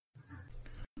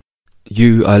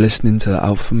You are listening to the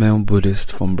Alpha Male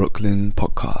Buddhist from Brooklyn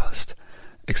podcast.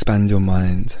 Expand your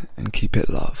mind and keep it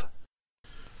love.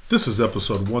 This is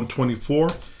episode 124,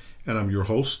 and I'm your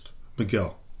host,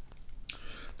 Miguel.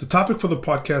 The topic for the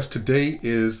podcast today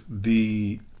is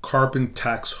the carbon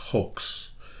tax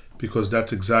hoax, because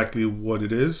that's exactly what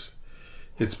it is.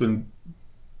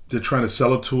 They're trying to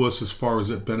sell it to us as far as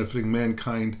it benefiting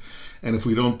mankind. And if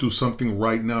we don't do something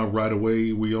right now, right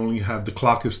away, the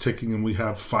clock is ticking and we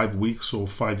have 5 weeks or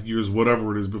 5 years,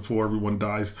 whatever it is, before everyone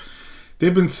dies.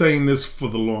 They've been saying this for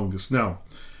the longest. Now,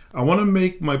 I want to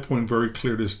make my point very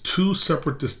clear. There's two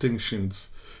separate distinctions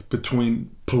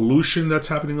between pollution that's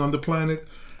happening on the planet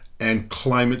and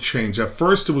climate change. At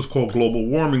first, it was called global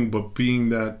warming, but being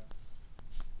that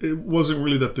it wasn't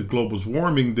really that the globe was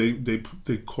warming, they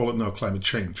call it now climate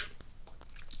change.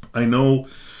 I know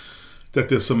that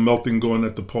there's some melting going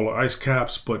at the polar ice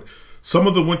caps, but some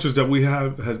of the winters that we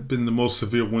have had been the most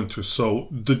severe winters. So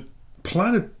the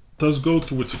planet does go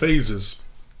through its phases,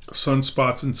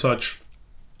 sunspots and such.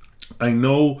 I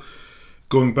know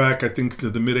going back, I think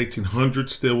to the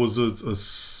mid-1800s, there was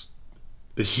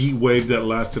a heat wave that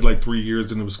lasted like 3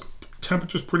 years, and it was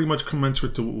temperatures pretty much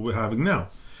commensurate to what we're having now.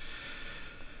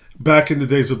 Back in the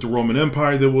days of the Roman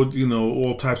Empire, there were,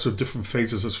 all types of different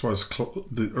phases as far as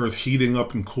the earth heating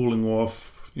up and cooling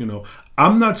off.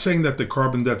 I'm not saying that the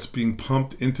carbon that's being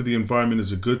pumped into the environment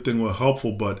is a good thing or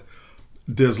helpful, but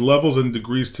there's levels and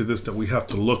degrees to this that we have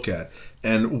to look at.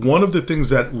 And one of the things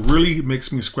that really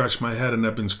makes me scratch my head, and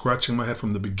I've been scratching my head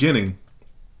from the beginning,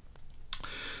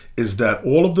 is that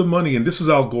all of the money, and this is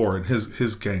Al Gore and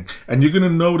his gang, and you're going to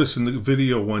notice in the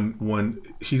video when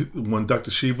Dr.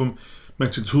 Shivam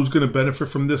mentions who's going to benefit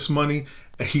from this money,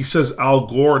 and he says Al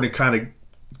Gore, and it kind of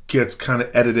gets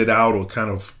edited out or kind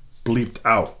of bleeped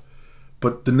out.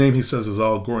 But the name he says is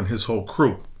Al Gore and his whole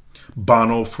crew.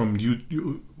 Bono from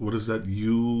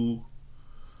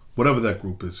whatever that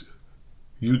group is,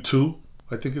 U2,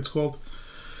 I think it's called.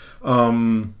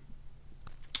 When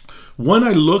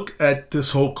I look at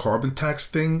this whole carbon tax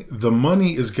thing, the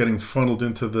money is getting funneled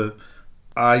into the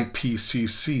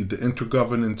IPCC, the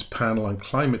Intergovernmental Panel on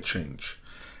Climate Change.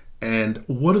 And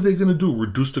what are they going to do?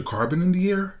 Reduce the carbon in the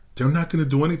air? They're not going to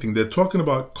do anything. They're talking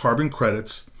about carbon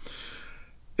credits.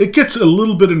 It gets a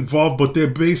little bit involved, but they're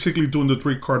basically doing the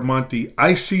three-card Monte.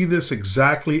 I see this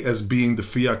exactly as being the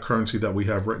fiat currency that we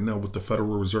have right now with the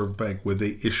Federal Reserve Bank, where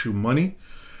they issue money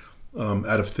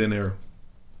out of thin air.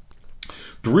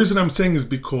 The reason I'm saying is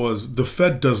because the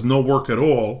Fed does no work at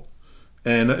all.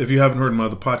 And if you haven't heard my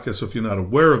other podcast, or if you're not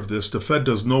aware of this, the Fed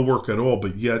does no work at all,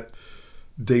 but yet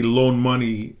they loan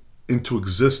money into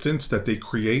existence that they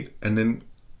create and then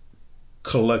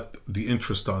collect the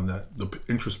interest on that, the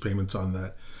interest payments on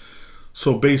that.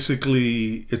 So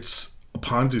basically, it's a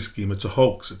Ponzi scheme, it's a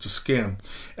hoax, it's a scam.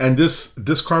 And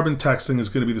this carbon tax thing is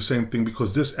going to be the same thing,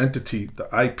 because this entity, the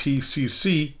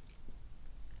IPCC,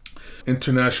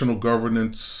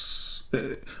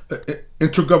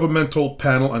 Intergovernmental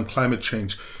Panel on Climate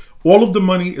Change, all of the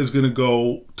money is going to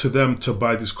go to them to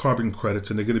buy these carbon credits,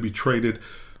 and they're going to be traded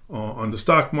on the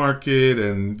stock market,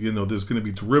 and there's going to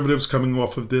be derivatives coming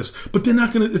off of this, but they're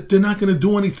not going to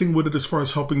do anything with it as far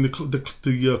as helping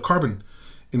the carbon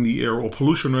in the air or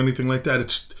pollution or anything like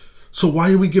that. So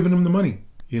why are we giving them the money?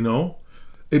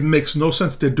 It makes no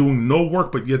sense. They're doing no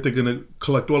work, but yet they're going to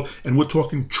collect oil. And we're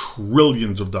talking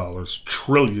trillions of dollars,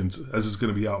 trillions, as is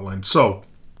going to be outlined. So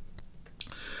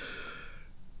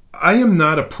I am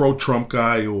not a pro-Trump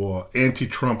guy or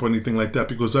anti-Trump or anything like that,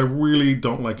 because I really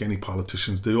don't like any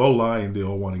politicians. They all lie and they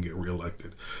all want to get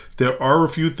reelected. There are a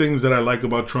few things that I like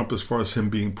about Trump as far as him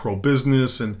being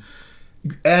pro-business and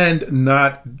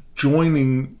not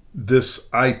joining this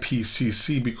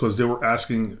IPCC, because they were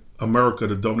asking America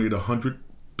to donate $100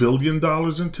 billion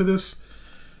into this.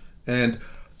 And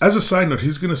as a side note,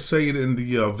 he's going to say it in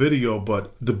the video,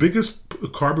 but the biggest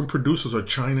carbon producers are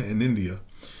China and India,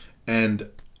 and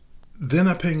they're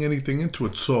not paying anything into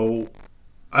it. So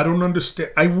I don't understand.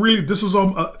 This is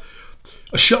all a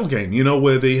shell game,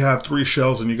 where they have 3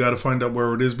 shells and you got to find out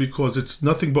where it is, because it's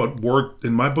nothing but word.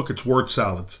 In my book, it's word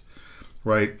salads,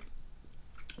 right?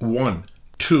 1,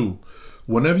 2,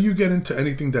 whenever you get into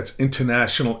anything that's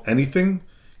international, anything,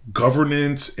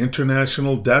 governance,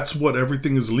 international, that's what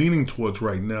everything is leaning towards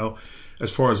right now,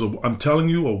 as far as I'm telling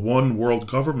you, a one world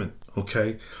government.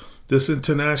 Okay, this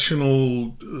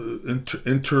international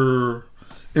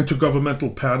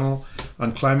intergovernmental panel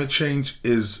on climate change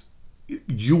is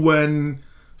UN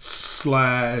 /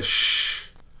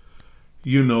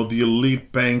 the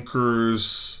elite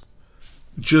bankers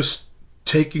just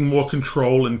taking more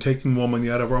control and taking more money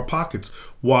out of our pockets,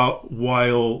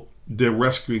 while they're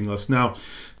rescuing us. Now,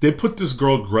 they put this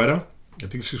girl, Greta, I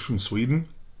think she's from Sweden.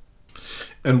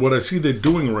 And what I see they're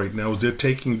doing right now is they're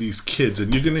taking these kids,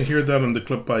 and you're going to hear that on the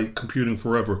clip by Computing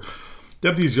Forever. They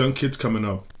have these young kids coming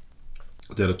up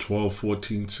that are 12,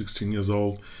 14, 16 years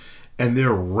old, and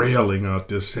they're railing out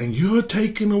this, saying, you're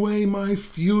taking away my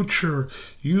future.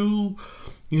 You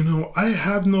know, I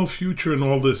have no future and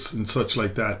all this and such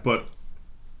like that. But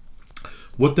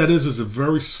what that is a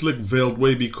very slick, veiled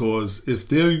way, because if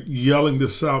they're yelling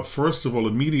this out, first of all,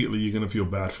 immediately you're going to feel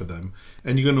bad for them,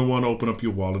 and you're going to want to open up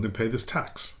your wallet and pay this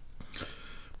tax.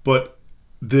 But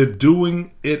they're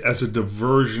doing it as a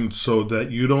diversion so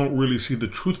that you don't really see the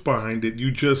truth behind it.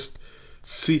 You just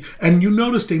see, and you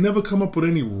notice they never come up with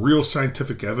any real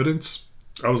scientific evidence.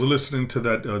 I was listening to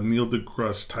that Neil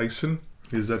deGrasse Tyson.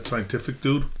 He's that scientific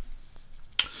dude.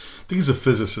 I think he's a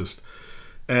physicist.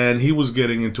 And he was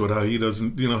getting into it, how he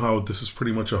doesn't, how this is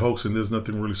pretty much a hoax and there's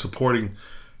nothing really supporting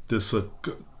this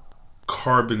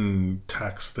carbon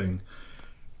tax thing.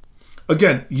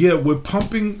 Again, yeah, we are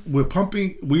polluting, we're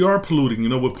pumping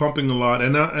a lot,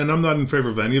 and I'm not in favor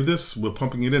of any of this. We're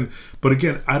pumping it in. But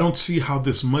again, I don't see how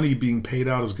this money being paid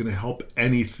out is going to help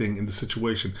anything in the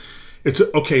situation. It's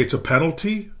a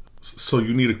penalty, so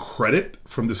you need a credit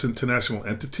from this international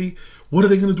entity. What are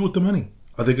they going to do with the money?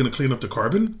 Are they going to clean up the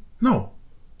carbon? No.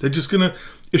 They're just going to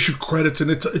issue credits, and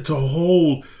it's a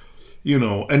whole,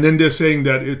 and then they're saying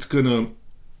that it's going to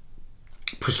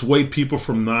persuade people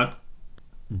from not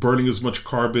burning as much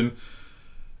carbon,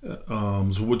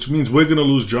 which means we're going to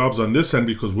lose jobs on this end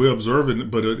because we're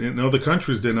observing, but in other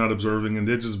countries they're not observing and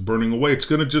they're just burning away. It's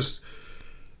going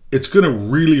to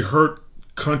really hurt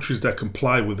countries that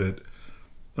comply with it.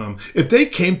 If they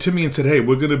came to me and said, hey,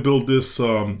 we're going to build this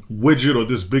widget or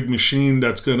this big machine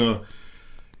that's going to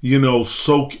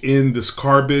soak in this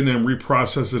carbon and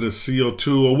reprocess it as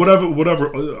CO2 or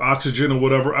whatever, oxygen or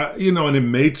whatever, and it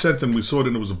made sense and we saw it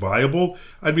and it was viable,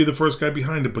 I'd be the first guy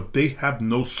behind it. But they have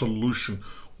no solution.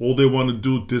 All they want to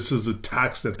do, this is a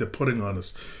tax that they're putting on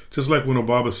us. Just like when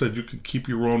Obama said you could keep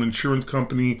your own insurance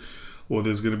company, or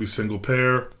there's going to be single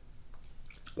payer,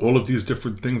 all of these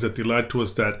different things that they lied to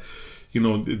us that,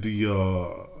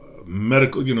 the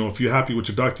medical, if you're happy with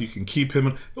your doctor, you can keep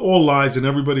him. All lies, and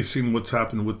everybody's seen what's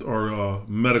happened with our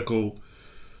medical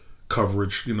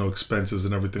coverage, expenses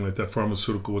and everything like that,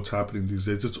 pharmaceutical, what's happening these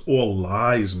days. It's all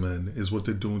lies, man, is what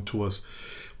they're doing to us.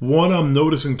 One, I'm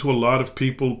noticing to a lot of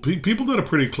people that are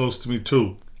pretty close to me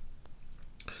too.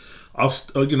 I'll,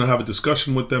 have a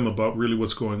discussion with them about really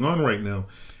what's going on right now.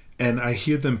 And I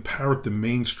hear them parrot the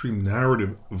mainstream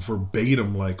narrative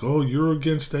verbatim, like, oh, you're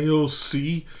against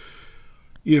AOC,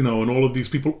 and all of these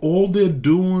people. All they're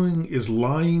doing is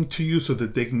lying to you so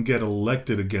that they can get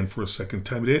elected again for a second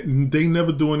time. They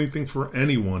never do anything for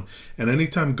anyone. And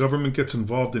anytime government gets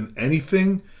involved in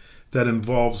anything that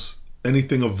involves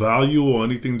anything of value or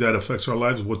anything that affects our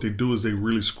lives, what they do is they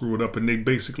really screw it up and they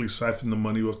basically siphon the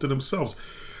money off to themselves.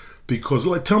 Because,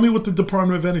 tell me what the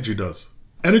Department of Energy does.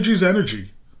 Energy is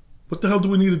energy. What the hell do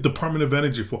we need a Department of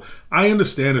Energy for? I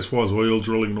understand as far as oil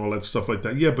drilling and all that stuff like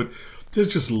that. Yeah, but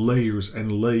there's just layers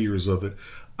and layers of it.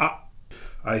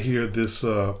 I hear this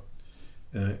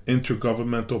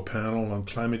intergovernmental panel on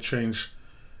climate change,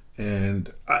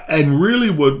 and really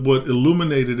what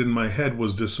illuminated in my head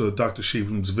was this Dr.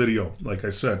 Shivan's video, like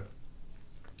I said.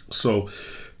 So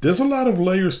there's a lot of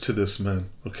layers to this, man,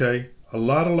 okay? A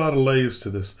lot of layers to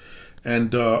this.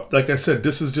 And like I said,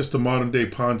 this is just a modern day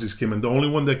Ponzi scheme. And the only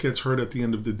one that gets hurt at the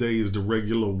end of the day is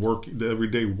the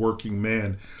everyday working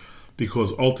man.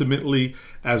 Because ultimately,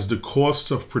 as the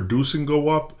costs of producing go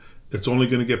up, it's only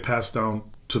going to get passed down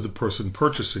to the person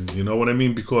purchasing. You know what I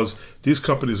mean? Because these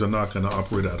companies are not going to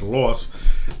operate at a loss.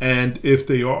 And if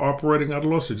they are operating at a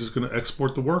loss, they're just going to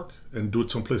export the work and do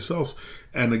it someplace else.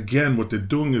 And again, what they're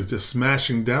doing is they're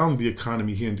smashing down the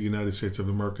economy here in the United States of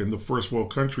America, in the first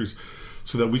world countries,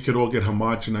 so that we could all get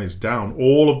homogenized down.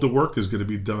 All of the work is going to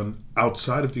be done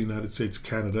outside of the United States,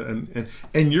 Canada,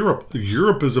 and Europe.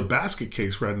 Europe is a basket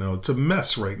case right now. It's a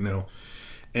mess right now.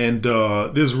 And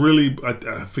there's really,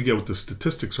 I forget what the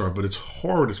statistics are, but it's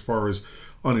hard as far as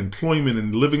unemployment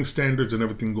and living standards and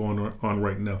everything going on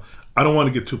right now. I don't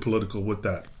want to get too political with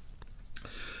that.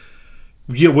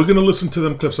 Yeah, we're going to listen to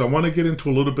them clips. I want to get into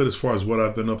a little bit as far as what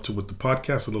I've been up to with the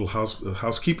podcast, a little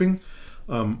housekeeping.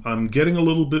 I'm getting a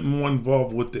little bit more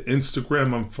involved with the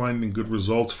Instagram. I'm finding good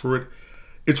results for it.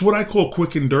 It's what I call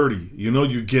quick and dirty.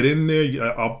 You get in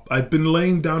there. I've been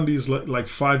laying down these like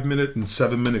 5-minute and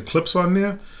 7-minute clips on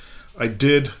there. I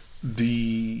did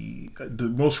the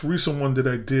most recent one that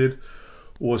I did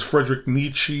was Friedrich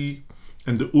Nietzsche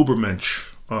and the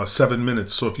Ubermensch, 7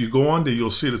 minutes. So if you go on there, you'll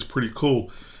see it. It's pretty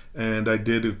cool. and I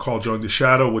did a call Join the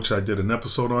Shadow, which I did an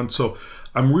episode on. So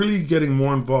I'm really getting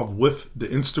more involved with the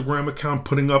Instagram account,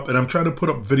 putting up, and I'm trying to put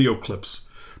up video clips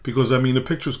because, I mean, the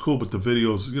picture's cool, but the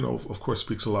videos, you know, of course,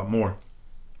 speaks a lot more.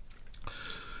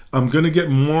 I'm going to get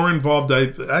more involved. I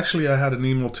had an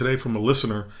email today from a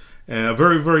listener, and a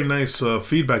very, very nice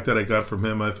feedback that I got from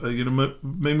him.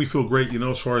 Made me feel great,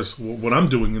 as far as what I'm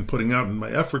doing and putting out in my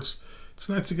efforts. It's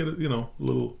nice to get a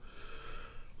little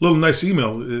nice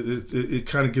email. It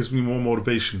kind of gives me more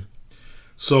motivation.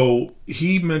 So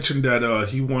he mentioned that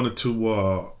he wanted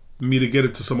to me to get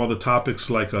into some other topics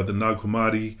like the Nag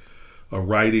Hammadi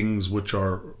writings, which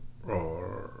are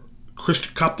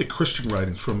Coptic Christian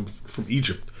writings from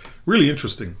Egypt. Really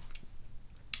interesting.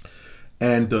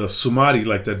 And Sumadi,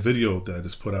 like that video that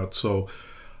is put out. So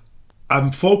I'm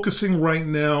focusing right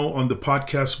now on the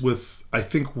podcast with, I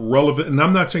think, relevant, and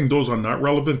I'm not saying those are not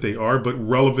relevant, they are, but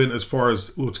relevant as far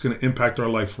as what's going to impact our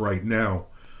life right now.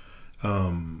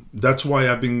 That's why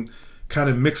I've been kind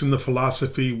of mixing the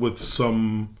philosophy with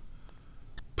some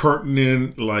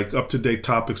pertinent, like up-to-date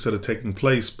topics that are taking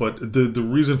place. But the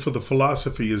reason for the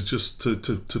philosophy is just to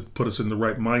put us in the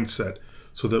right mindset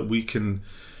so that we can,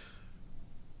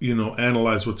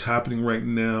 analyze what's happening right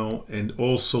now and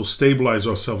also stabilize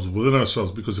ourselves within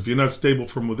ourselves. Because if you're not stable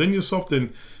from within yourself,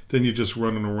 then you're just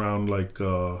running around like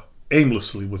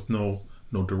aimlessly with no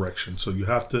direction. So you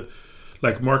have to,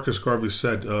 like Marcus Garvey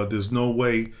said, there's no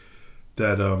way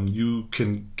that you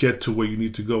can get to where you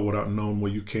need to go without knowing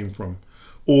where you came from.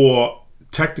 Or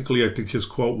technically, I think his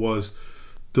quote was,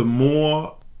 the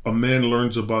more a man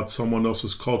learns about someone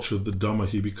else's culture, the dumber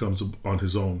he becomes on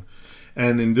his own.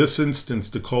 And in this instance,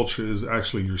 the culture is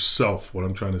actually yourself. What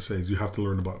I'm trying to say is you have to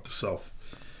learn about the self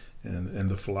and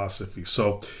the philosophy.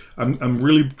 So I'm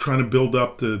really trying to build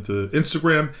up the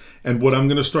Instagram. And what I'm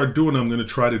going to start doing, I'm going to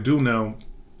try to do now,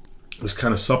 is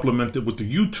kind of supplement it with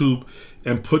the YouTube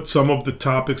and put some of the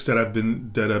topics that I've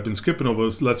been skipping over.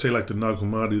 Let's say like the Nag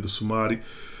Hammadi, the Sumadi,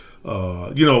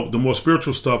 the more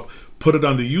spiritual stuff, put it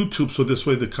on the YouTube so this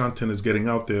way the content is getting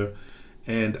out there.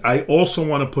 And I also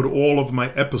want to put all of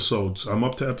my episodes, I'm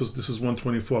up to episode, this is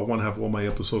 124, I want to have all my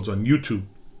episodes on YouTube.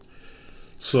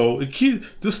 So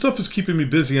this stuff is keeping me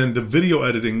busy, and the video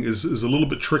editing is a little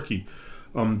bit tricky.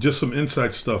 Just some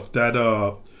inside stuff. That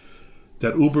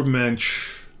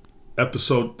Ubermensch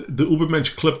episode, the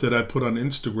Ubermensch clip that I put on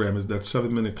Instagram is that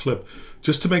 7-minute clip.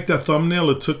 Just to make that thumbnail,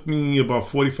 it took me about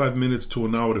 45 minutes to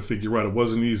an hour to figure out. It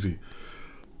wasn't easy.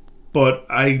 But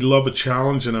I love a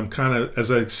challenge, and I'm kind of,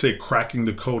 as I say, cracking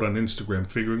the code on Instagram,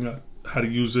 figuring out how to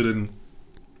use it and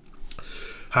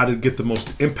how to get the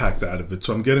most impact out of it.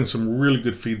 So I'm getting some really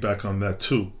good feedback on that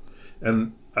too.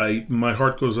 And my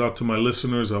heart goes out to my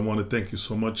listeners. I want to thank you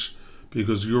so much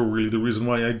because you're really the reason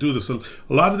why I do this. A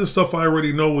lot of this stuff I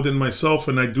already know within myself,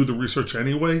 and I do the research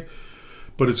anyway.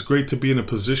 But it's great to be in a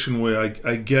position where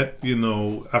I get,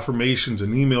 affirmations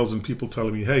and emails and people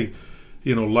telling me, hey,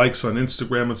 likes on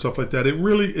Instagram and stuff like that. I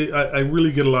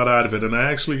really get a lot out of it. And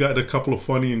I actually got a couple of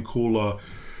funny and cool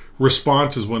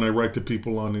responses when I write to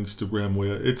people on Instagram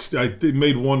where I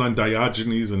made one on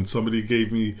Diogenes, and somebody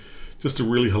gave me just a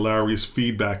really hilarious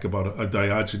feedback about a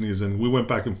Diogenes, and we went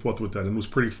back and forth with that, and it was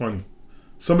pretty funny.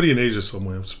 Somebody in Asia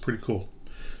somewhere. It was pretty cool.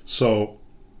 So,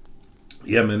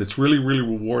 yeah, man, it's really, really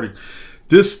rewarding.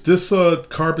 This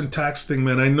carbon tax thing,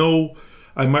 man, I know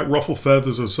I might ruffle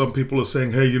feathers, or some people are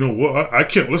saying, hey, I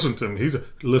can't listen to him.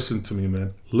 Listen to me,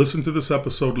 man. Listen to this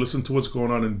episode, listen to what's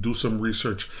going on, and do some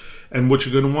research. And what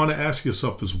you're going to want to ask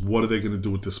yourself is, what are they going to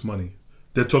do with this money?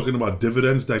 They're talking about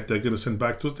dividends that they're going to send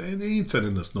back to us. They ain't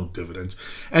sending us no dividends.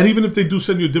 And even if they do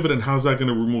send you a dividend, how's that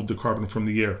going to remove the carbon from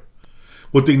the air?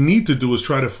 What they need to do is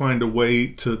try to find a way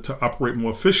to operate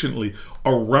more efficiently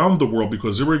around the world,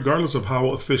 because regardless of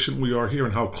how efficient we are here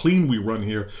and how clean we run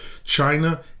here,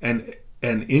 China and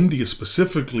India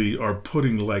specifically are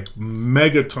putting like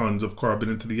megatons of carbon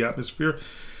into the atmosphere,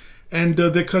 and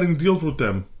they're cutting deals with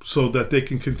them so that they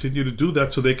can continue to do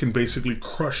that, so they can basically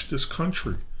crush this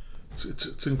country.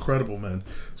 It's incredible, man.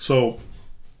 So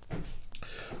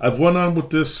I've went on with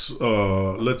this.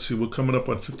 Let's see, we're coming up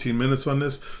on 15 minutes on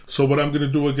this. So what I'm going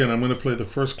to do again, I'm going to play the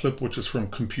first clip, which is from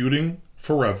Computing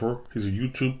Forever. He's a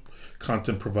YouTube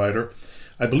content provider.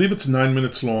 I believe it's 9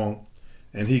 minutes long,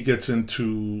 and he gets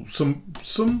into some.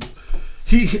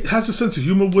 He has a sense of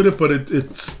humor with it, but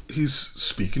he's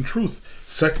speaking truth.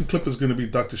 Second clip is going to be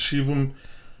Dr. Shivam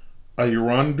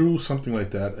Ayyarandu, something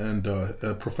like that, and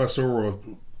a professor or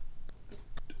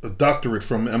a doctorate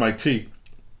from MIT,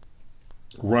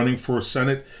 running for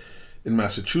Senate in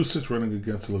Massachusetts running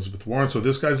against Elizabeth Warren. So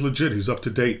this guy's legit. He's up to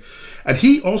date. And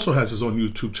he also has his own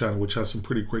YouTube channel, which has some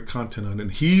pretty great content on it.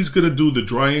 And he's going to do the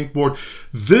dry ink board.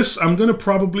 This, I'm going to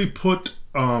probably put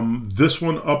this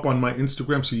one up on my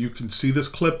Instagram so you can see this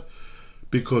clip,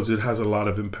 because it has a lot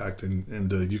of impact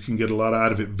and you can get a lot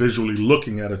out of it visually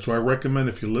looking at it. So I recommend,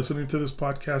 if you're listening to this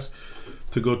podcast,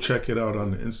 to go check it out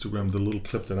on Instagram, the little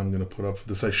clip that I'm going to put up for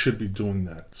this. I should be doing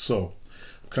that. So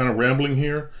I'm kind of rambling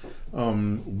here.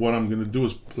 What I'm going to do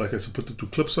is, like I said, put the two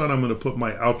clips on. I'm going to put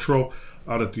my outro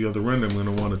out at the other end. I'm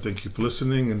going to want to thank you for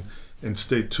listening and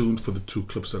stay tuned for the two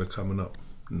clips that are coming up.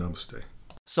 Namaste.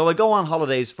 So I go on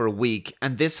holidays for a week,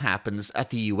 and this happens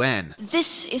at the UN.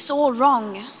 This is all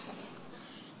wrong.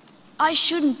 I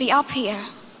shouldn't be up here.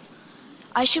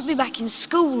 I should be back in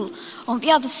school on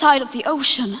the other side of the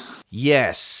ocean.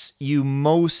 Yes, you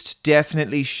most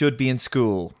definitely should be in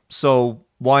school. So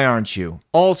why aren't you?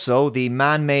 Also, the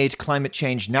man-made climate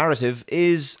change narrative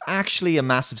is actually a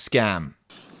massive scam.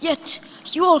 Yet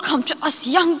you all come to us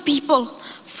young people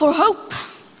for hope.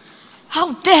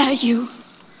 How dare you?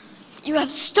 You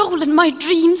have stolen my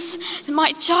dreams and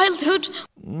my childhood.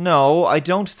 No, I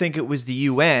don't think it was the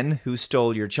UN who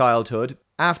stole your childhood.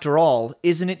 After all,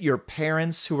 isn't it your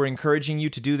parents who are encouraging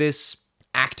you to do this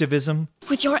activism?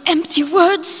 With your empty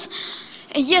words.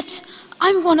 And yet,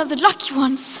 I'm one of the lucky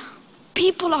ones.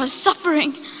 People are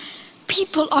suffering.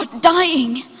 People are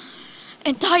dying.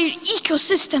 Entire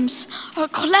ecosystems are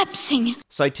collapsing.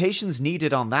 Citations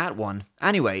needed on that one.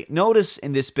 Anyway, notice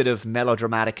in this bit of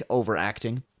melodramatic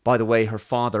overacting, by the way, her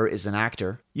father is an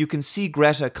actor, you can see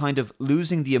Greta kind of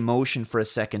losing the emotion for a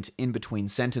second in between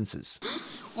sentences.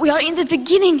 We are in the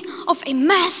beginning of a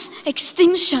mass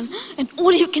extinction, and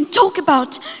all you can talk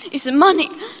about is money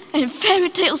and fairy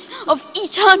tales of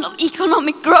eternal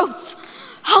economic growth.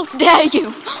 How dare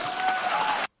you!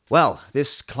 Well,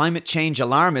 this climate change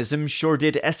alarmism sure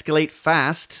did escalate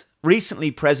fast. Recently,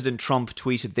 President Trump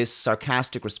tweeted this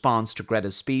sarcastic response to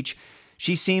Greta's speech.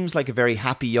 She seems like a very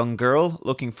happy young girl,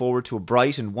 looking forward to a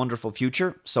bright and wonderful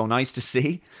future. So nice to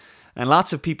see. And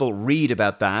lots of people read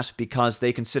about that because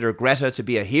they consider Greta to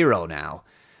be a hero now.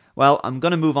 Well, I'm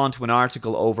going to move on to an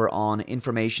article over on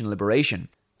information liberation.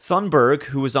 Thunberg,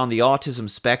 who is on the autism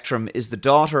spectrum, is the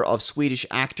daughter of Swedish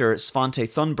actor Svante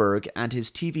Thunberg and his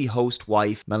TV host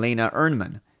wife Malena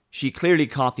Ernman. She clearly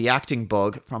caught the acting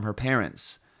bug from her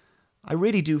parents. I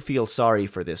really do feel sorry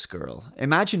for this girl.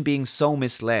 Imagine being so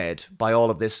misled by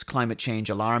all of this climate change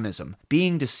alarmism,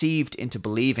 being deceived into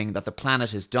believing that the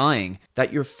planet is dying,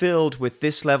 that you're filled with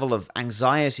this level of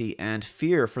anxiety and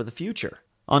fear for the future.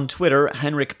 On Twitter,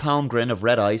 Henrik Palmgren of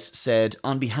Red Ice said,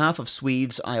 "On behalf of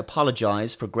Swedes, I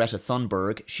apologise for Greta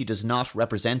Thunberg. She does not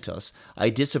represent us.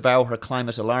 I disavow her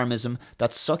climate alarmism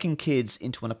that's sucking kids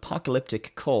into an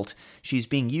apocalyptic cult. She's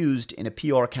being used in a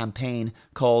PR campaign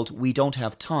called We Don't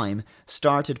Have Time,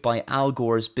 started by Al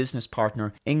Gore's business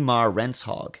partner Ingmar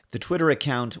Renshag." The Twitter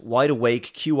account Wide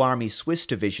Awake Q Army Swiss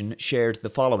Division shared the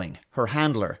following. Her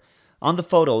handler. On the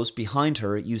photos behind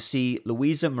her, you see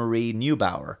Louisa Marie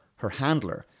Neubauer, her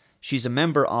handler. She's a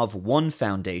member of One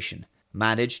Foundation,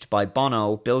 managed by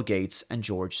Bono, Bill Gates, and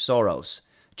George Soros.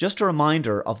 Just a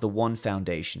reminder of the One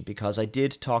Foundation, because I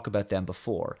did talk about them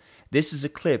before. This is a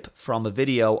clip from a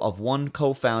video of One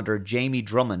co-founder Jamie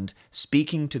Drummond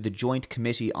speaking to the Joint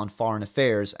Committee on Foreign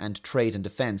Affairs and Trade and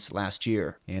Defence last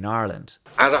year in Ireland.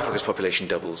 As Africa's population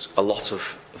doubles, a lot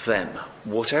of them,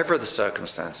 whatever the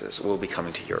circumstances, will be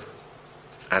coming to Europe.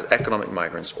 As economic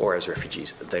migrants or as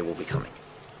refugees, they will be coming.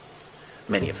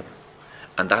 Many of them.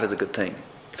 And that is a good thing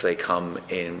if they come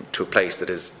in to a place that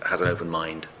has an open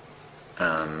mind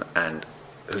and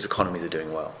whose economies are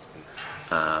doing well.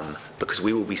 Because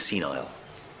we will be senile.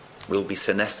 We will be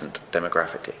senescent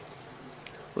demographically.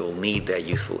 We will need their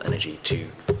youthful energy to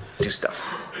do stuff.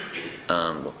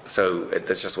 So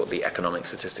that's just what the economic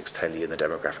statistics tell you and the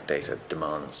demographic data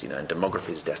demands. And demography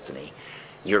is destiny.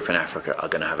 Europe and Africa are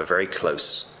going to have a very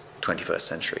close 21st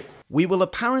century. We will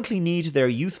apparently need their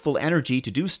youthful energy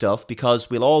to do stuff because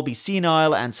we'll all be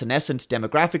senile and senescent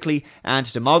demographically, and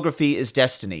demography is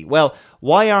destiny. Well,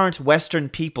 why aren't Western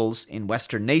peoples in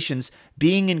Western nations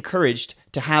being encouraged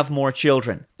to have more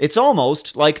children? It's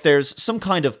almost like there's some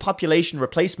kind of population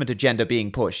replacement agenda being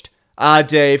pushed. Ah,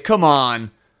 Dave, come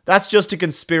on. That's just a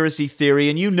conspiracy theory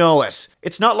and you know it.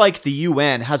 It's not like the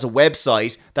UN has a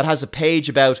website that has a page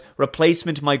about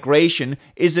replacement migration.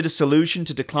 Is it a solution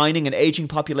to declining and aging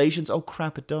populations? Oh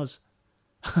crap, it does.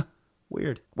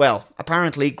 Weird. Well,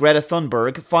 apparently Greta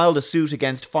Thunberg filed a suit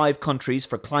against 5 countries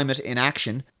for climate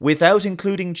inaction without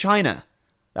including China.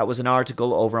 That was an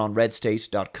article over on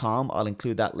redstate.com. I'll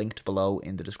include that linked below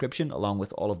in the description along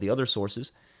with all of the other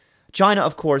sources. China,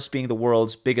 of course, being the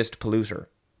world's biggest polluter.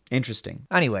 Interesting.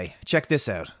 Anyway, check this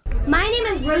out. My name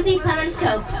is Rosie Clemens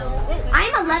Cope.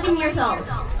 I'm 11 years old.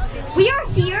 We are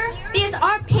here because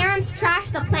our parents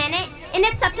trashed the planet, and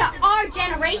it's up to our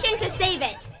generation to save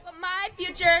it. But my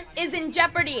future is in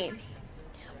jeopardy.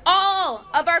 All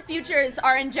of our futures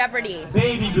are in jeopardy.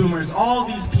 Baby boomers, all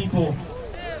these people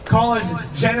call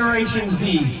us Generation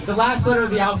Z, the last letter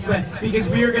of the alphabet, because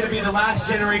we are going to be the last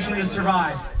generation to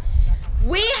survive.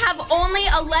 We have only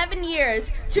 11 years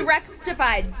to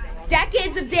rectify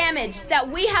decades of damage that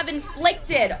we have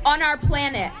inflicted on our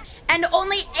planet, and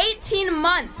only 18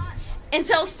 months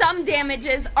until some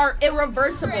damages are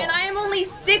irreversible. And I am only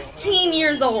 16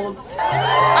 years old.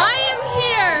 I am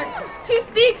here to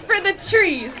speak for the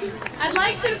trees. I'd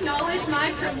like to acknowledge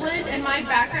my privilege and my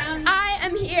background. I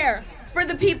am here for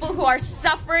the people who are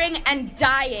suffering and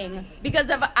dying because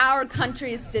of our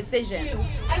country's decision.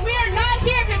 And we are not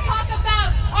here to talk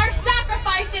about our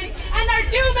sacrifices and our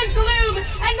doom and gloom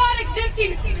and not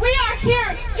existing. We are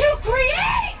here to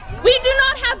create! We do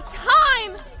not have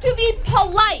time to be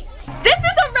polite. This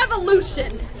is a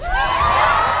revolution. We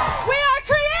are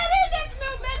creating this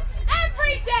movement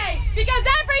every day because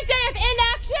every day of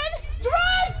inaction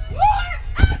drives more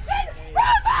action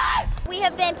from us! We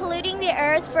have been polluting the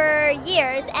earth for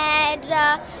years,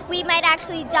 and we might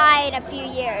actually die in a few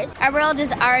years. Our world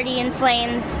is already in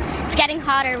flames. It's getting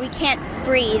hotter. We can't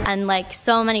breathe. And like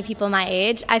so many people my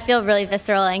age, I feel really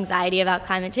visceral anxiety about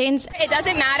climate change. It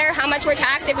doesn't matter how much we're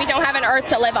taxed if we don't have an earth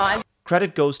to live on.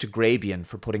 Credit goes to Grabian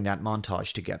for putting that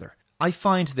montage together. I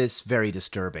find this very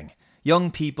disturbing.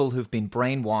 Young people who've been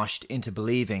brainwashed into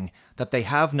believing that they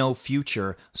have no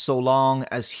future so long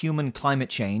as human climate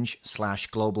change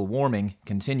 / global warming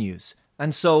continues.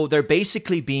 And so they're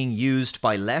basically being used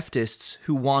by leftists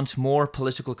who want more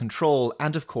political control,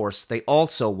 and of course they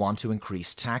also want to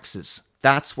increase taxes.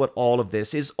 That's what all of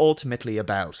this is ultimately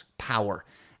about: power.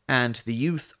 And the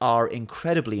youth are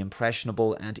incredibly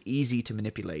impressionable and easy to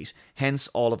manipulate, hence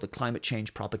all of the climate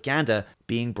change propaganda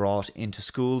being brought into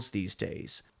schools these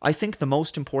days. I think the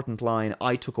most important line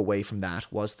I took away from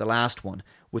that was the last one,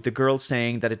 with the girl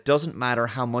saying that it doesn't matter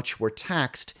how much we're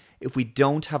taxed if we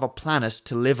don't have a planet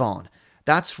to live on.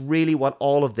 That's really what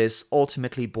all of this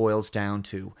ultimately boils down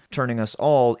to, turning us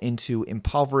all into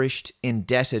impoverished,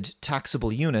 indebted,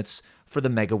 taxable units for the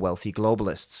mega-wealthy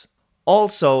globalists.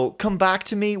 Also, come back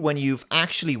to me when you've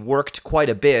actually worked quite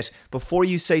a bit before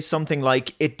you say something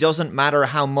like, it doesn't matter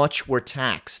how much we're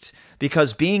taxed.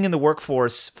 Because being in the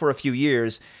workforce for a few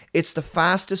years, it's the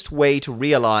fastest way to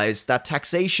realize that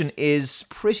taxation is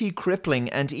pretty crippling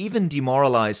and even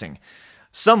demoralizing.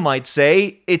 Some might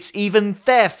say it's even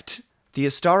theft. The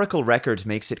historical record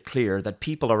makes it clear that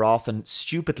people are often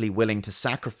stupidly willing to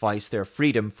sacrifice their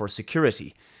freedom for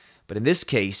security. But in this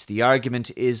case, the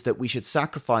argument is that we should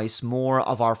sacrifice more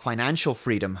of our financial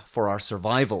freedom for our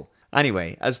survival.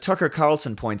 Anyway, as Tucker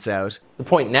Carlson points out, the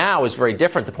point now is very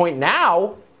different. The point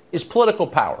now is political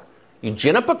power. You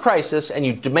gin up a crisis and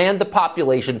you demand the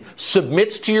population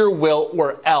submits to your will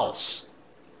or else.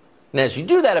 And as you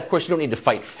do that, of course, you don't need to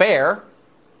fight fair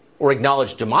or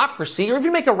acknowledge democracy or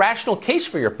even make a rational case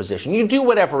for your position. You do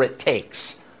whatever it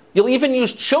takes. You'll even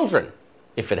use children,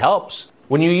 if it helps.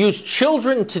 When you use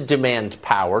children to demand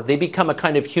power, they become a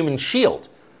kind of human shield.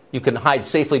 You can hide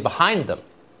safely behind them.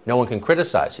 No one can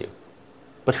criticize you.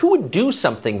 But who would do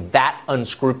something that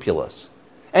unscrupulous?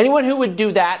 Anyone who would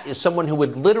do that is someone who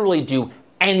would literally do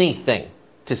anything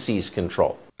to seize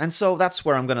control. And so that's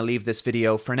where I'm going to leave this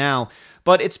video for now.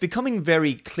 But it's becoming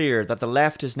very clear that the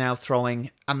left is now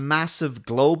throwing a massive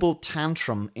global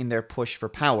tantrum in their push for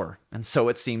power. And so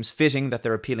it seems fitting that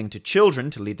they're appealing to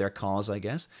children to lead their cause, I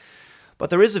guess. But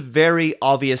there is a very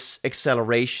obvious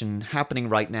acceleration happening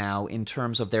right now in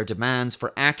terms of their demands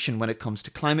for action when it comes to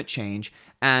climate change,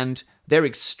 and they're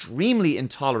extremely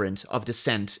intolerant of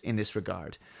dissent in this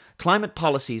regard. Climate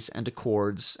policies and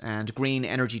accords and green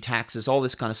energy taxes, all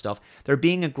this kind of stuff, they're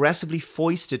being aggressively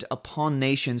foisted upon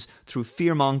nations through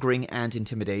fear-mongering and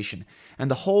intimidation.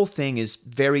 And the whole thing is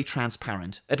very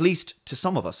transparent, at least to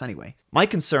some of us anyway. My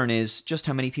concern is just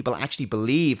how many people actually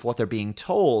believe what they're being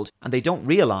told, and they don't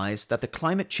realize that the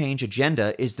climate change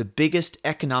agenda is the biggest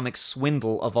economic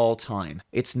swindle of all time.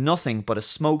 It's nothing but a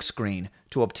smokescreen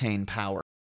to obtain power.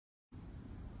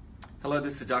 Hello,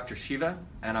 this is Dr. Shiva,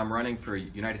 and I'm running for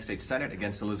United States Senate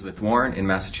against Elizabeth Warren in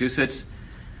Massachusetts.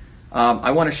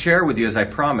 I want to share with you, as I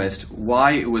promised,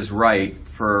 why it was right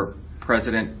for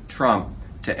President Trump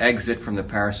to exit from the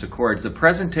Paris Accords. The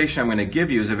presentation I'm going to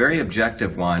give you is a very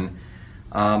objective one.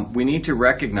 We need to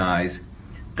recognize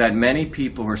that many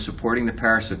people who are supporting the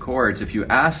Paris Accords, if you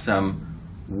ask them,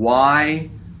 why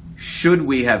should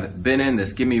we have been in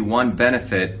this, give me one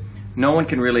benefit, no one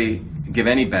can really give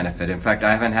any benefit. In fact,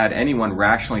 I haven't had anyone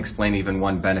rationally explain even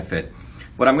one benefit.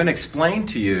 What I'm going to explain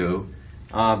to you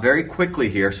very quickly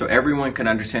here so everyone can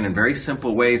understand in very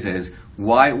simple ways is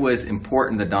why it was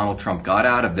important that Donald Trump got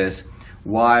out of this,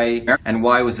 why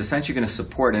it was essentially going to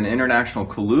support an international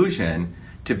collusion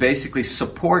to basically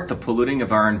support the polluting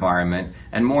of our environment,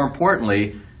 and more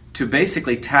importantly, to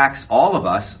basically tax all of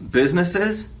us,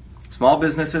 businesses, small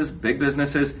businesses, big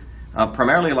businesses,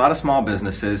 primarily a lot of small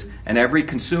businesses, and every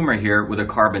consumer here with a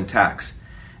carbon tax.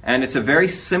 And it's a very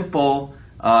simple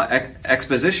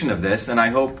exposition of this, and I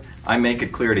hope I make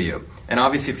it clear to you. And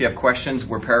obviously, if you have questions,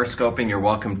 we're periscoping, you're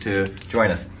welcome to join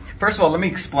us. First of all, let me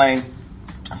explain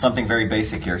something very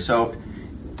basic here. So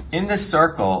in this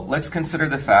circle, let's consider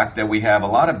the fact that we have a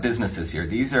lot of businesses here.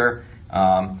 These are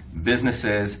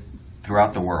businesses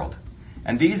throughout the world.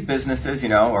 And these businesses,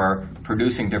 are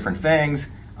producing different things.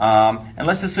 And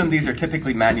let's assume these are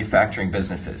typically manufacturing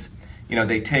businesses.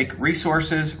 They take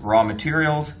resources, raw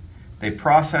materials, they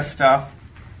process stuff,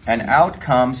 and out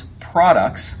comes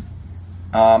products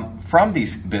from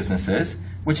these businesses,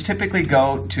 which typically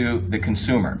go to the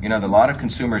consumer. There are a lot of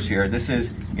consumers here. This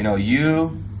is,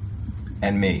 you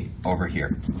and me over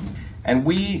here. And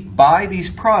we buy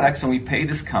these products and we pay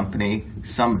this company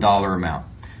some dollar amount.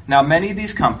 Now, many of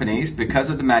these companies, because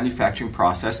of the manufacturing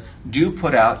process, do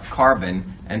put out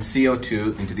carbon and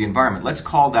CO2 into the environment. Let's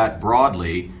call that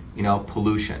broadly,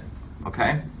 pollution,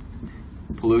 okay?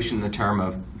 Pollution in the term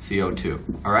of CO2,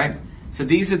 all right? So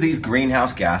these are these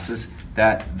greenhouse gases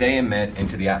that they emit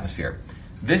into the atmosphere.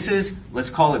 This is,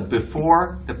 let's call it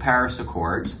before the Paris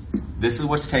Accords. This is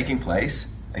what's taking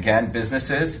place. Again,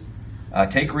 businesses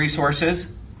take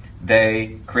resources,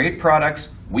 they create products,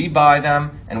 we buy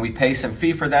them, and we pay some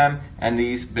fee for them, and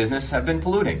these businesses have been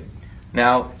polluting.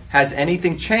 Now, has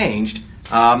anything changed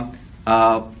post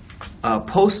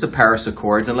the Paris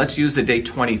Accords? And let's use the date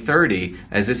 2030,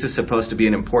 as this is supposed to be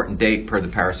an important date per the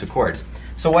Paris Accords.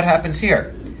 So what happens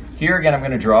here? Here again, I'm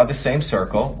going to draw the same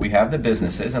circle. We have the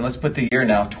businesses, and let's put the year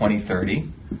now 2030.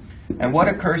 And what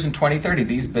occurs in 2030?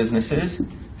 These businesses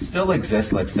still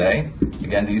exist, let's say.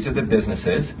 Again, these are the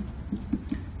businesses.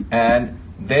 And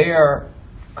they are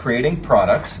creating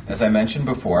products, as I mentioned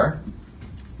before,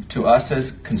 to us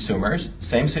as consumers.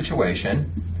 Same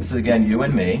situation. This is, again, you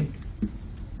and me.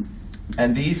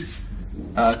 And these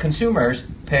consumers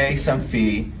pay some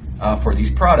fee for these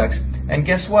products. And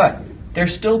guess what? They're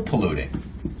still polluting.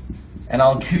 And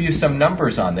I'll give you some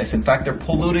numbers on this. In fact, they're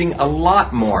polluting a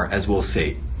lot more, as we'll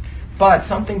see. But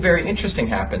something very interesting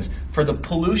happens. For the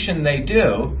pollution they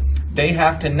do, they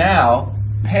have to now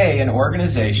pay an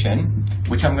organization,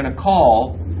 which I'm going to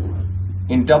call,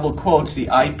 in double quotes, the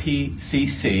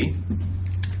IPCC.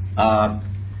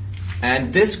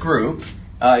 And this group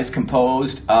is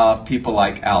composed of people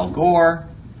like Al Gore,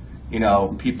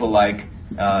 people like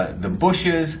the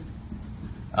Bushes,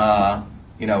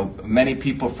 many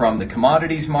people from the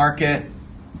commodities market,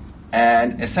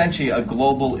 and essentially a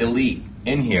global elite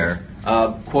in here,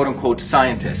 quote-unquote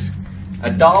scientists. A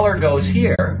dollar goes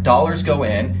here, dollars go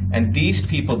in, and these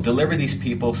people deliver these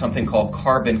people something called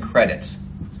carbon credits.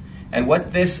 And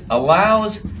what this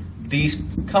allows these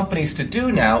companies to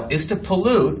do now is to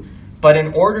pollute, but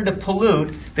in order to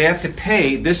pollute, they have to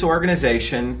pay this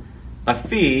organization a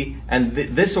fee, and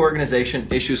this organization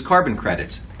issues carbon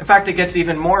credits. In fact, it gets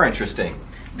even more interesting.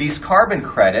 These carbon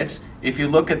credits, if you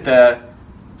look at the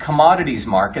commodities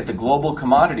market, the global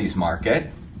commodities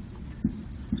market,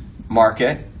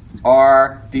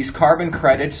 these carbon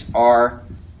credits are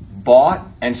bought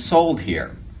and sold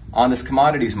here on this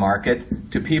commodities market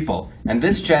to people. And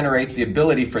this generates the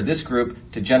ability for this group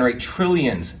to generate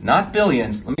trillions, not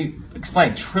billions, let me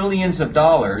explain, trillions of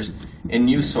dollars in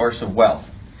new source of wealth.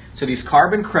 So these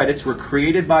carbon credits were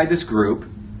created by this group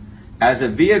as a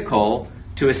vehicle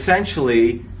to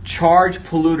essentially charge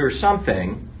polluters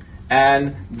something,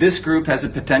 and this group has the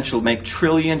potential to make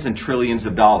trillions and trillions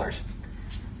of dollars.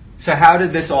 So how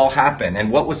did this all happen,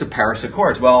 and what was the Paris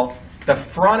Accords? Well, the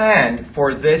front end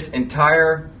for this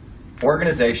entire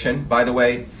organization, by the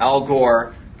way, Al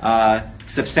Gore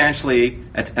substantially,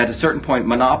 at a certain point,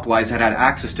 monopolized, had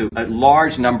access to a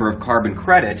large number of carbon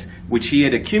credits, which he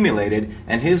had accumulated,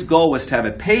 and his goal was to have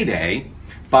a payday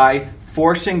by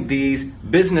forcing these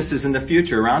businesses in the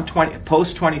future, around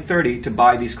post-2030, to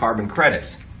buy these carbon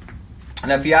credits.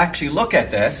 And if you actually look at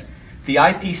this, the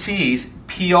IPCC's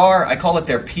PR, I call it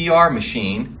their PR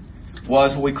machine,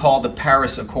 was what we call the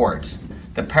Paris Accords.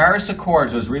 The Paris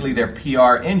Accords was really their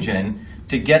PR engine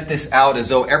to get this out as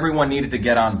though everyone needed to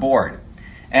get on board.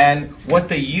 And what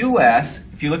the U.S.,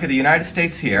 if you look at the United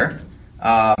States here,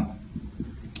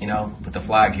 put the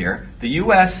flag here. The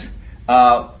U.S.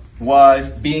 Was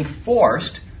being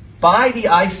forced by the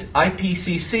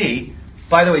IPCC.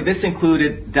 By the way, this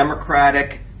included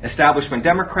establishment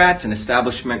Democrats and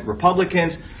establishment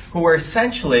Republicans who were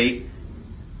essentially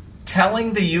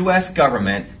telling the U.S.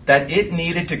 government that it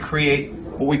needed to create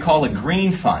what we call a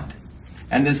green fund.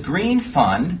 And this green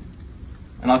fund,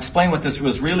 and I'll explain what this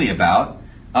was really about,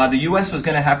 the U.S. was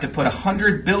going to have to put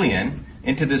 $100 billion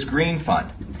into this green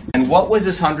fund. And what was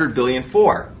this $100 billion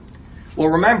for? Well,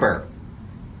 remember,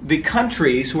 the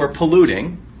countries who are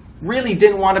polluting really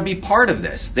didn't want to be part of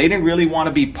this. They didn't really want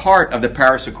to be part of the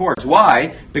Paris Accords.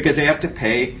 Why? Because they have to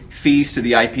pay fees to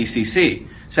the IPCC.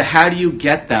 So how do you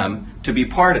get them to be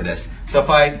part of this? So if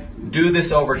I do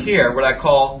this over here, what I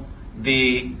call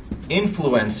the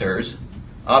influencers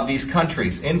of these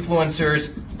countries,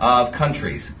 influencers of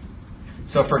countries.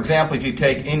 So for example, if you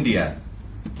take India,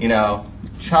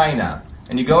 China,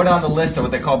 and you go down the list of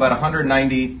what they call about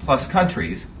 190 plus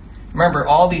countries, remember,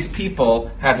 all these people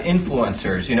have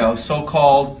influencers,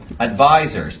 so-called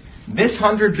advisors. This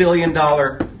 $100 billion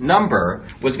number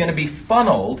was going to be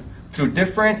funneled through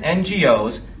different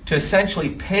NGOs to essentially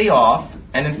pay off,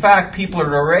 and in fact, people had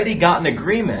already gotten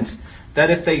agreements that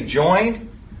if they joined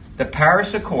the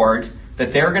Paris Accords,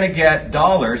 that they're going to get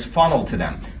dollars funneled to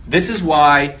them. This is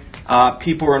why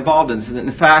people were involved in this.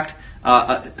 In fact,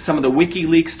 some of the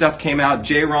WikiLeaks stuff came out.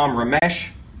 Jairam Ramesh,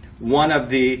 one of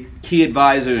the key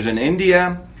advisors in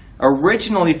India.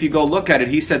 Originally, if you go look at it,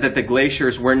 he said that the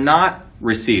glaciers were not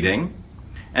receding,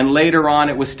 and later on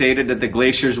it was stated that the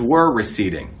glaciers were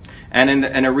receding. And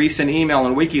in a recent email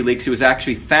in WikiLeaks, he was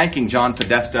actually thanking John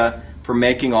Podesta for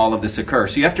making all of this occur.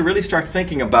 So you have to really start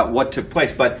thinking about what took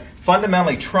place. But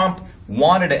fundamentally, Trump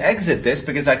wanted to exit this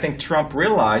because I think Trump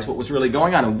realized what was really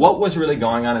going on. And what was really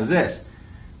going on is this.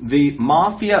 The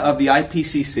mafia of the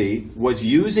IPCC was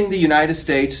using the United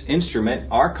States instrument,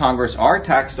 our Congress, our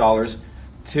tax dollars,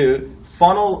 to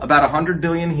funnel about $100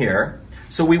 billion here,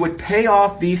 so we would pay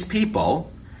off these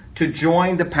people to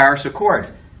join the Paris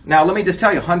Accords. Now, let me just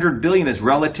tell you, $100 billion is a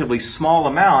relatively small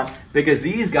amount because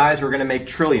these guys were going to make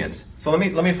trillions. So let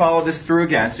me follow this through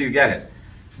again so you get it.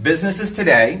 Businesses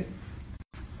today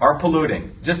are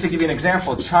polluting. Just to give you an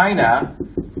example, China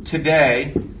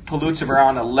today pollutes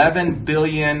around 11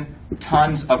 billion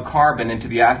tons of carbon into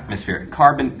the atmosphere.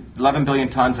 11 billion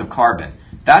tons of carbon.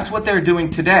 That's what they're doing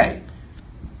today.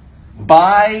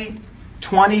 By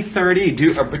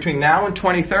 2030, or between now and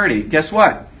 2030, guess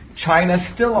what? China's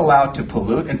still allowed to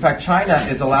pollute. In fact, China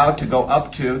is allowed to go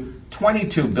up to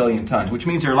 22 billion tons, which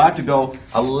means they're allowed to go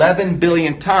 11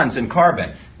 billion tons in carbon,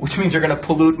 which means they're going to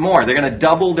pollute more. They're going to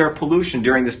double their pollution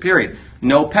during this period.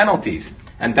 No penalties.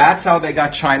 And that's how they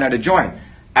got China to join.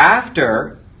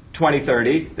 After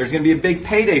 2030, there's going to be a big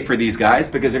payday for these guys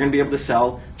because they're going to be able to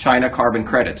sell China carbon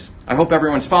credits. I hope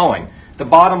everyone's following. The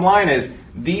bottom line is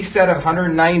these set of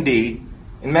 190,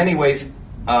 in many ways,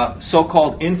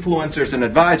 so-called influencers and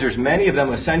advisors, many of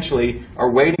them essentially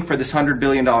are waiting for this $100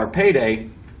 billion payday,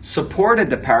 supported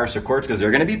the Paris Accords because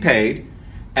they're going to be paid,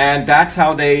 and that's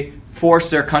how they force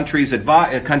their countries'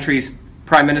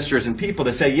 prime ministers and people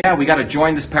to say, yeah, we got to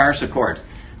join this Paris Accords.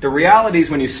 The reality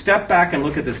is when you step back and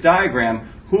look at this diagram,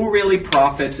 who really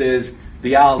profits is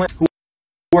the elites who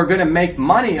are going to make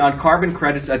money on carbon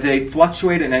credits as they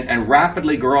fluctuate and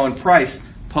rapidly grow in price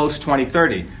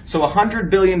post-2030. So a $100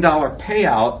 billion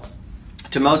payout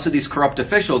to most of these corrupt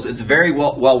officials, it's very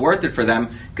well worth it for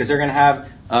them because they're going to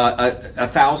have a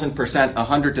 1,000%,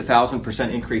 100 to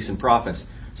 1,000% increase in profits.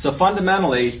 So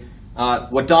fundamentally,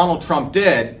 what Donald Trump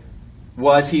did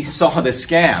was he saw the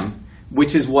scam,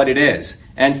 which is what it is.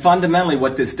 And fundamentally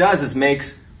what this does is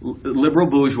makes liberal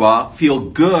bourgeois feel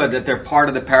good that they're part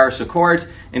of the Paris Accords.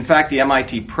 In fact, the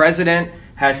MIT president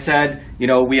has said,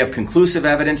 we have conclusive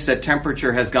evidence that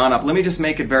temperature has gone up. Let me just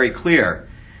make it very clear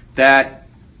that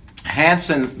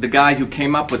Hansen, the guy who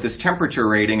came up with this temperature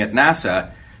rating at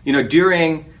NASA,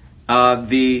 during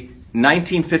the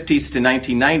 1950s to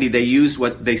 1990, they used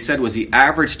what they said was the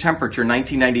average temperature,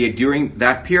 1998. During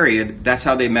that period, that's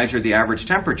how they measured the average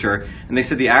temperature. And they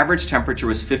said the average temperature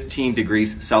was 15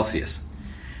 degrees Celsius.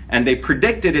 And they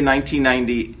predicted in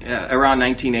around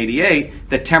 1988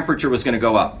 that temperature was going to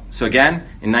go up. So again,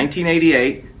 in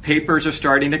 1988, papers are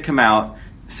starting to come out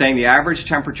saying the average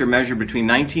temperature measured between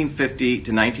 1950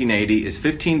 to 1980 is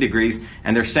 15 degrees,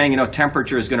 and they're saying,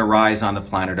 temperature is going to rise on the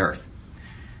planet Earth.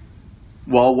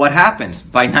 Well, what happens?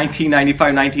 By 1995,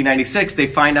 1996, they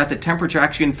find out the temperature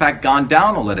actually, in fact, gone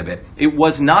down a little bit. It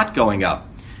was not going up.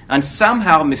 And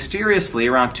somehow, mysteriously,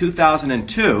 around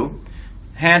 2002,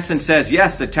 Hansen says,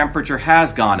 yes, the temperature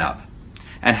has gone up.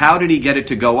 And how did he get it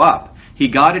to go up? He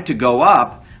got it to go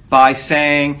up by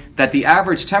saying that the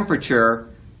average temperature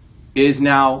is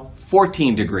now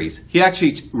 14 degrees. He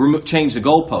actually changed the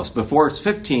goalpost. Before it's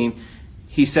 15,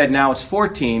 he said now it's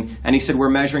 14, and he said we're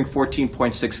measuring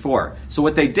 14.64. So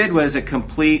what they did was a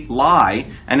complete lie,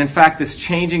 and in fact this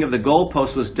changing of the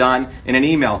goalpost was done in an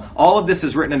email. All of this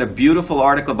is written in a beautiful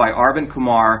article by Arvind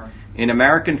Kumar in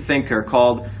American Thinker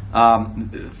called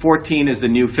 14 is the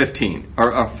new 15,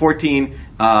 or 14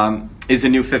 is the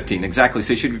new 15, exactly.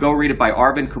 So you should go read it by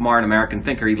Arvind Kumar in American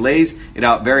Thinker. He lays it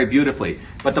out very beautifully.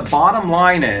 But the bottom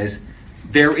line is,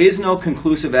 there is no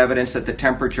conclusive evidence that the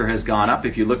temperature has gone up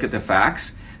if you look at the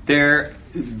facts.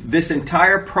 This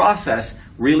entire process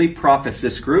really profits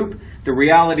this group. The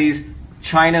reality is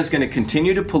China is going to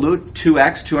continue to pollute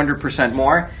 2x, 200%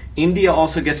 more. India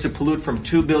also gets to pollute from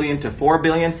 2 billion to 4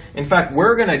 billion. In fact,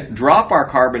 we're going to drop our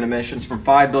carbon emissions from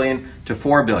 5 billion to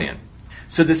 4 billion.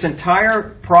 So this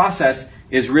entire process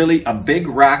is really a big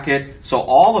racket. So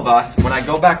all of us, when I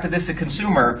go back to this as a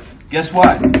consumer, guess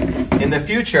what? In the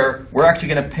future, we're actually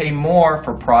going to pay more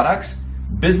for products.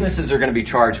 Businesses are going to be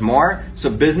charged more. So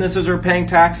businesses are paying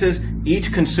taxes.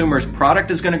 Each consumer's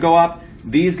product is going to go up.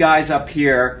 These guys up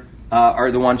here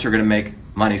are the ones who are going to make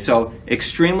money. So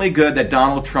extremely good that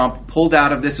Donald Trump pulled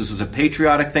out of this. This was a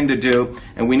patriotic thing to do.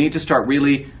 And we need to start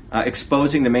really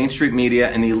exposing the mainstream media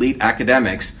and the elite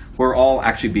academics who are all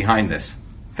actually behind this.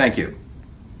 Thank you.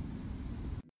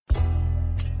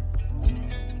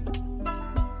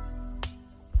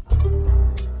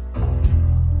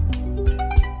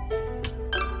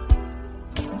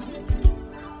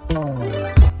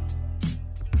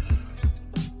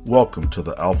 Welcome to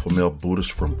the Alpha Male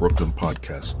Buddhist from Brooklyn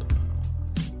podcast.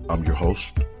 I'm your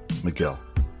host, Miguel.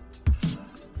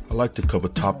 I like to cover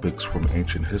topics from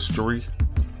ancient history,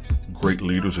 great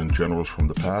leaders and generals from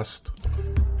the past,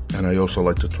 and I also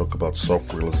like to talk about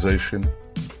self-realization,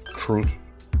 truth,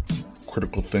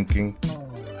 critical thinking,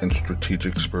 and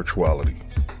strategic spirituality.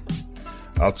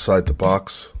 Outside the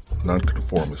box,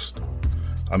 nonconformist.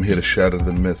 I'm here to shatter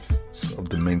the myths of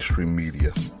the mainstream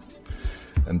media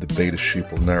and the beta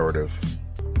sheeple narrative.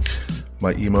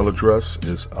 My email address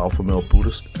is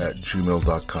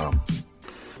alphamalebuddhist@gmail.com.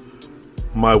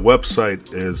 My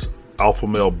website is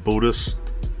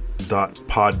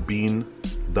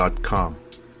alphamalebuddhist.podbean.com.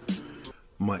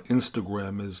 My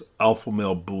Instagram is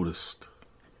alphamalebuddhist.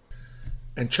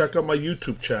 And check out my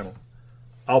YouTube channel,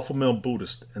 Alpha Male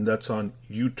Buddhist, and that's on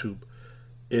YouTube.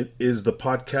 It is the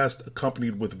podcast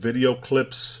accompanied with video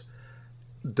clips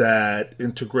that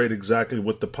integrate exactly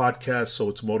with the podcast, so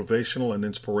it's motivational and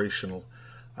inspirational.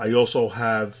 I also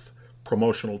have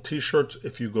promotional t-shirts.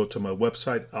 If you go to my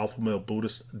website,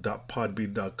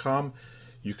 alphamalebuddhist.podbean.com,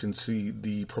 you can see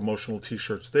the promotional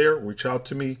t-shirts there. Reach out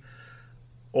to me.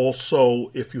 Also,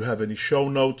 if you have any show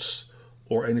notes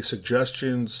or any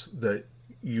suggestions that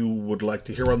you would like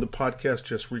to hear on the podcast,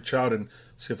 just reach out and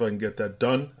see if I can get that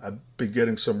done. I've been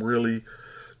getting some really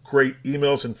great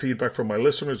emails and feedback from my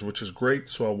listeners, which is great.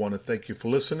 So I want to thank you for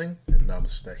listening, and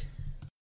namaste.